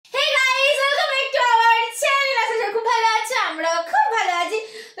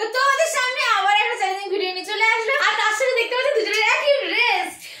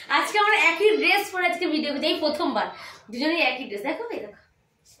আজকে ভিডিও করছি, এই প্রথমবার দুজনেই একই ড্রেস। দেখো দেখো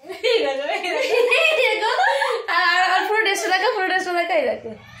আর পুরো ড্রেসটা দেখো, পুরো ড্রেসটা দেখো, এই দেখো।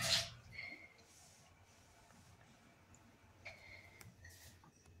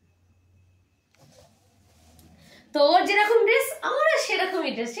 তো ওর যেরকম ড্রেস আমার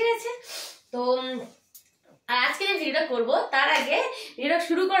সেরকমই ড্রেস, ঠিক আছে? তো আর আজকে যে ভিডিওটা করবো তার আগে, ভিডিওটা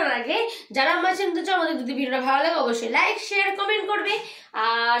শুরু করার আগে যারা আমার চ্যানেলে আমাদের যদি ভিডিওটা ভালো লাগে অবশ্যই লাইক শেয়ার কমেন্ট করবে,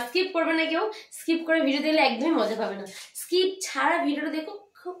 আর স্কিপ করবে না কেউ। স্কিপ করে ভিডিও দেখলে একদমই মজা পাবে না, স্কিপ ছাড়া ভিডিওটা দেখো,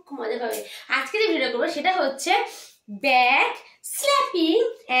 খুব মজা পাবে। আজকে যে ভিডিও করবো সেটা হচ্ছে back স্ল্যাপিং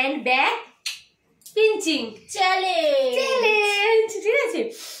and back pinching challenge, ঠিক আছে?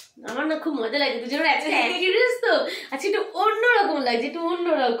 আমার না খুব মজা লাগে, দুজনের আজকে একই ড্রেস তো আজকে একটু অন্যরকম লাগছে, একটু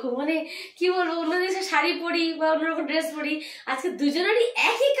অন্যরকম, মানে কি বলবো, অন্য দেশে শাড়ি পরি বা অন্যরকম ড্রেস পরি, আজকে দুজনেরই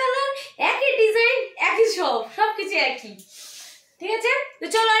একই কালার, একই ডিজাইন, একই সবকিছু একই, ঠিক আছে? তো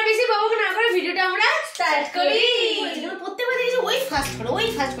চলো আর বেশি বকবক না করে ভিডিওটা আমরা স্টার্ট করি। প্রত্যেকবার দেখি ওই ফার্স্ট করে, ওই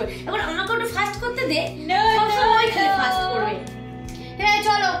ফার্স্ট করে, এখন আমাকে একটু ফার্স্ট করতে দে, সবসময় খালি ফার্স্ট করবে। হ্যাঁ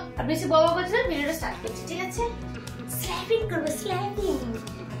চলো আর বেশি বকবক করছি না, ভিডিওটা স্টার্ট করছি, ঠিক আছে? স্ল্যাপিং করবে, স্ল্যাপিং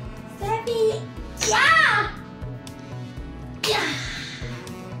Slapping, yeah, yeah,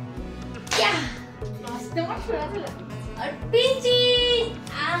 yeah. और pinching,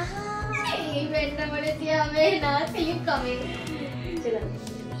 aha. ये बेटा बड़े दिया हमें ना क्लिप कमे. चलो,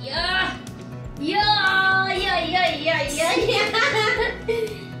 yeah, yeah, yeah, yeah, yeah, yeah, yeah.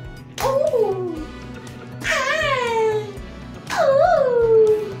 Oh, ah, oh.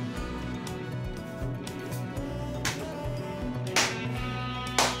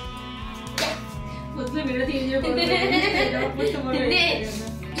 उसमें मेरा तीन जो बोल रहे हैं कुछ तो बोल रहे हैं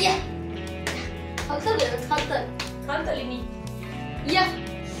या खालता लेनी या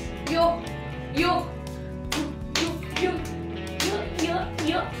यो यो यो यो यो यो यो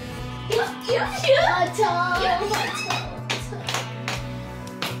यो यो यो अच्छा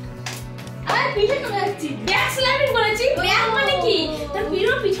আর পিছে তো যাচ্ছি ব্যাক স্ল্যাপিং বলেছি ব্যাক মানে কি তার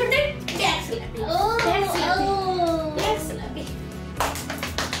বিরো পিছনে ব্যাক স্ল্যাপিং ও ব্যাক স্ল্যাপিং ব্যাক স্ল্যাপিং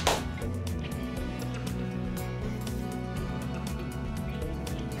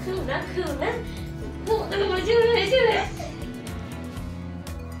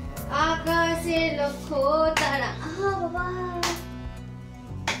আকাশে লক্ষ তারা বাবা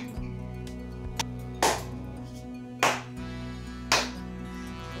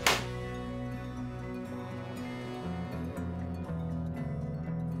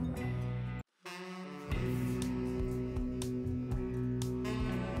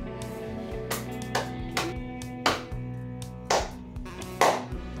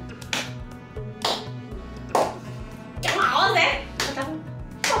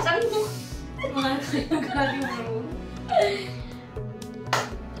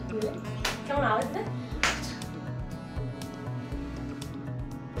কেমন আওয়াজ দেয়?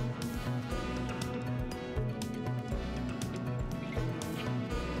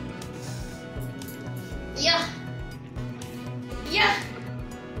 Yeah, yeah,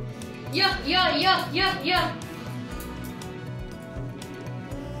 yeah, yeah, yeah, yeah, yeah.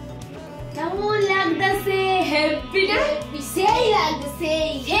 কেমন লাগতেছে? হ্যাপি না? সেই লাগছে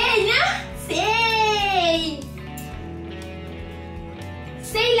সেই না?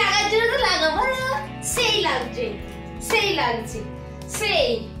 সেই লাগার জন্য তো লাগাবো না, সেই লাগছে, সেই লাগছে, সেই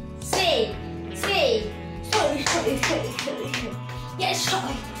সেই সেই sorry sorry sorry sorry yes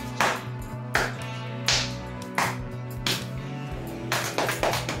sorry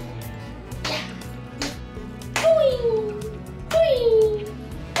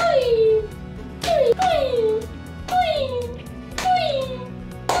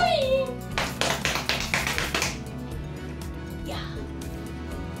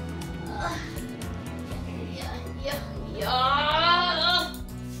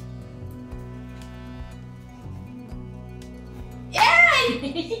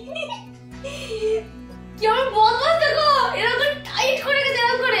কেমন বদমাস দেখো, এরকম টাইট করে গেছে,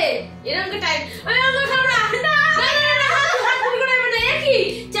 এরকম করে এরকম টাইট, আমি এরকম খাবো না, না না না হাত করে না, একই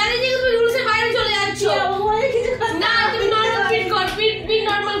চ্যালেঞ্জিং, তুমি রুলসের বাইরে চলে যাচ্ছ না, তুমি নরমাল ফিট কর, ফিট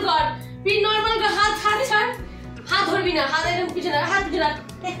নরমাল কর, ফিট নরমাল কর, হাত হাত ছাড়, হাত ধরবি না, হাত একদম পিছনে রাখ, হাত পিছনে রাখ,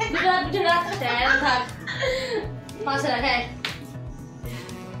 দুটো হাত পিছনে রাখ, থাক পাশে রাখ, হ্যাঁ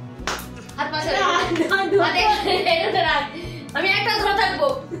হাত পাশে রাখ, হাত রাখ, আমি একটা ধরে থাকবো।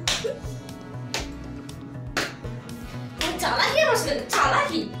 চালাকি আমার সাথে,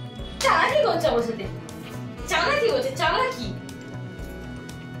 চালাকি চালাকি করছে আমার সাথে, চালাকি করছে, চালাকি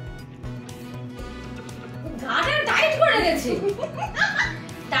গাটা টাইট করে গেছে,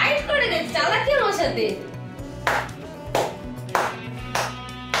 টাইট করে গেছে, চালাকি আমার সাথে।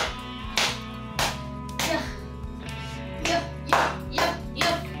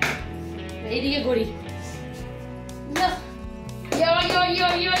 এদিকে করি।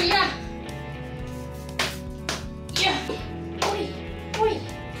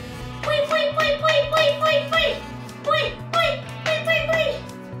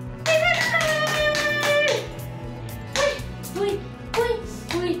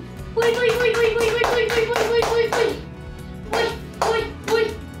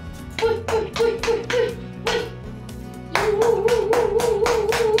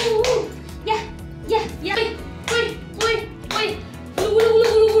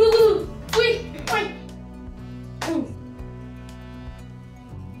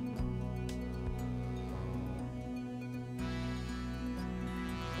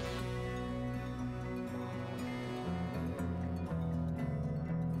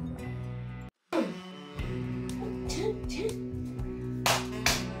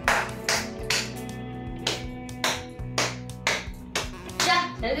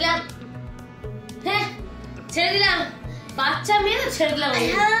 ছেড়ে দিলাম, হ্যাঁ ছেড়ে দিলাম, বাচ্চা মেয়ে তো ছেড়ে দিলাম।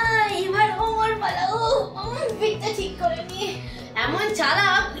 হ্যাঁ এবার ওর পালা। ও পিঠটা ঠিক করে নি, এমন চালা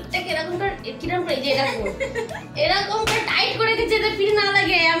পিঠটাকে এরকম করে কিরকম করে, যে এরকম করে টাইট করে রেখেছে যাতে পিঠ না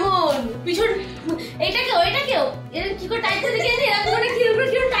লাগে, এমন পিছন এটাকে ওইটাকেও এরকম কি করে টাইট করে রেখেছে, এরকম করে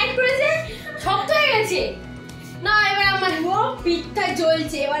কিরকম টাইট করেছে, শক্ত হয়ে গেছে। না এবার আমার পিঠটা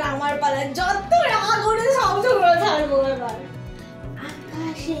জ্বলছে, এবার আমার পালা। যত রাগ করে শব্দ করে থাকবো এবার।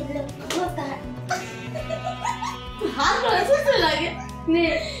 আকাশে লক্ষ্য তার হাত করে সুসু লাগে নে,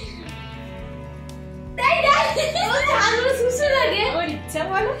 তাই না? ও হাত করে সুসু লাগে, ওর ইচ্ছা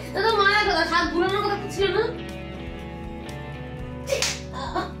বলো। তো মায়ের কথা, হাত বুলানোর কথা ছিল না?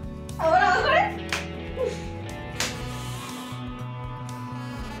 আবার রাগ করে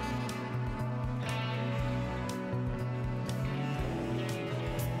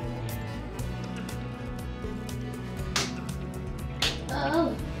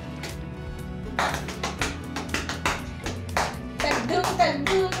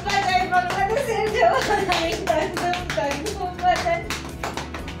বাজাই বাংলাদেশের ঢোল আমি,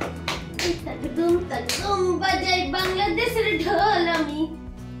 বাজাই বাংলাদেশের ঢোল আমি।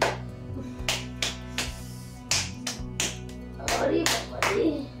 আরে বাবা রে,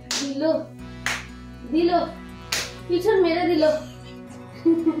 দিল দিল পিছন মেরে দিল,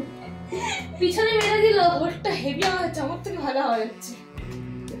 পিছনে মেরে দিল। ওরটা হেভি আওয়াজ হচ্ছে, আমার থেকে ভালো আওয়াজ হচ্ছে।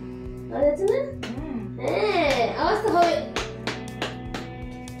 আওয়াজ হচ্ছে না? হ্যাঁ আওয়াজ তো হবে।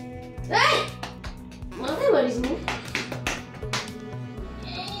 মাথায় মারিস নি,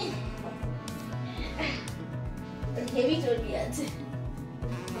 হেভি চর্বি আছে।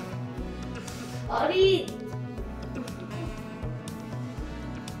 আরে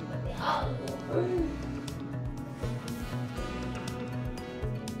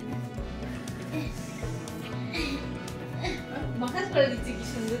মাখাস করে দিচ্ছে, কি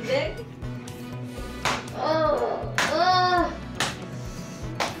সুন্দর দেখ।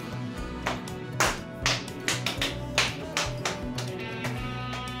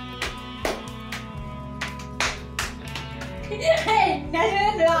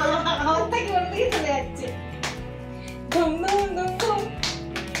 আমার থেকে ওর দিকে চলে যাচ্ছে, ধুম ধুম ধুম ধুম।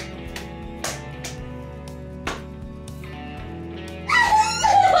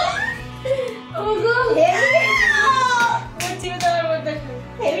 ওগো হেভি বুঝছি তোমার মধ্যে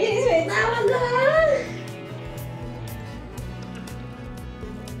হেভি জিনিস হয়েছে।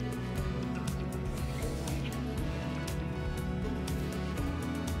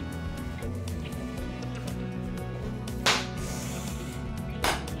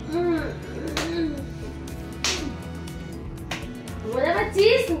 মজা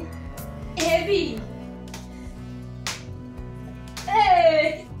পাচ্ছিস? হেভি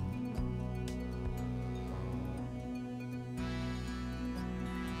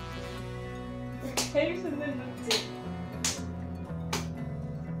হেভি সুন্দর লাগছে।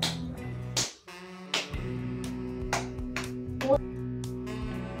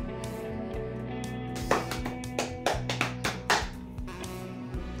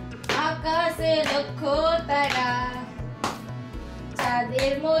 আকাশে লক্ষ তারা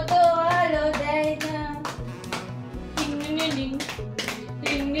চাঁদের মতো আলো দেয় না। টিং টিং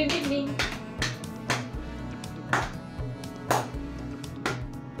টিং টিং টিং টিং।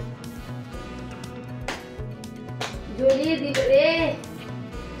 জ্বলিয়ে দিল রে,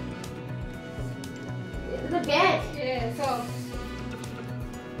 এটা তো গ্যাস।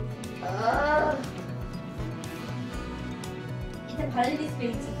 এটা ভালো জিনিস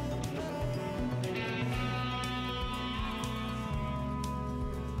পেয়েছি।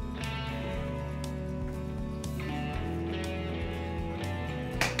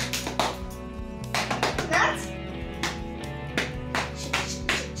 নাচ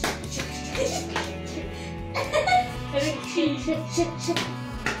শিট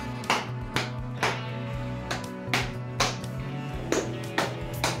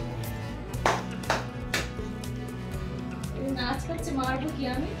নাচ করছে, মারবো কি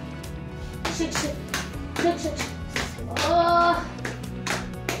আমি? শিট ও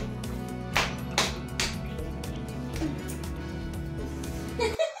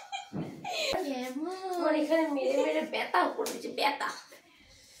আমার এখানে মেরে ব্যথা করতেছে ব্যথা।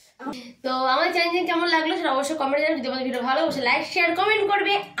 তো আমার চ্যানেল কেমন লাগলো সেটা অবশ্যই কমেন্টে জানাও। যদি তোমাদের ভিডিও ভালো অবশ্যই লাইক শেয়ার কমেন্ট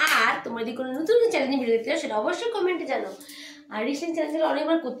করবে। আর তোমরা যদি কোনো নতুন চ্যালেঞ্জ ভিডিও দেখতে চাও সেটা অবশ্যই কমেন্টে জানাও। আর রিসলিং চ্যালেঞ্জ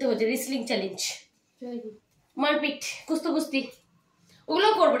অনেকবার করতে হচ্ছে, রিসলিং চ্যালেঞ্জ, মারপিট, কুস্তি ওগুলো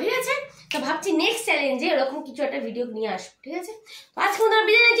করবো, ঠিক আছে? তো ভাবছি নেক্সট চ্যালেঞ্জে এরকম কিছু একটা ভিডিও নিয়ে আসবো, ঠিক আছে? আজকে মতো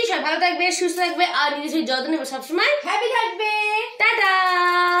বিদায় নিচ্ছি। সবাই ভালো থাকবে, সুস্থ থাকবে আর নিজের যত্ন নেবে, সবসময় হ্যাপি থাকবে।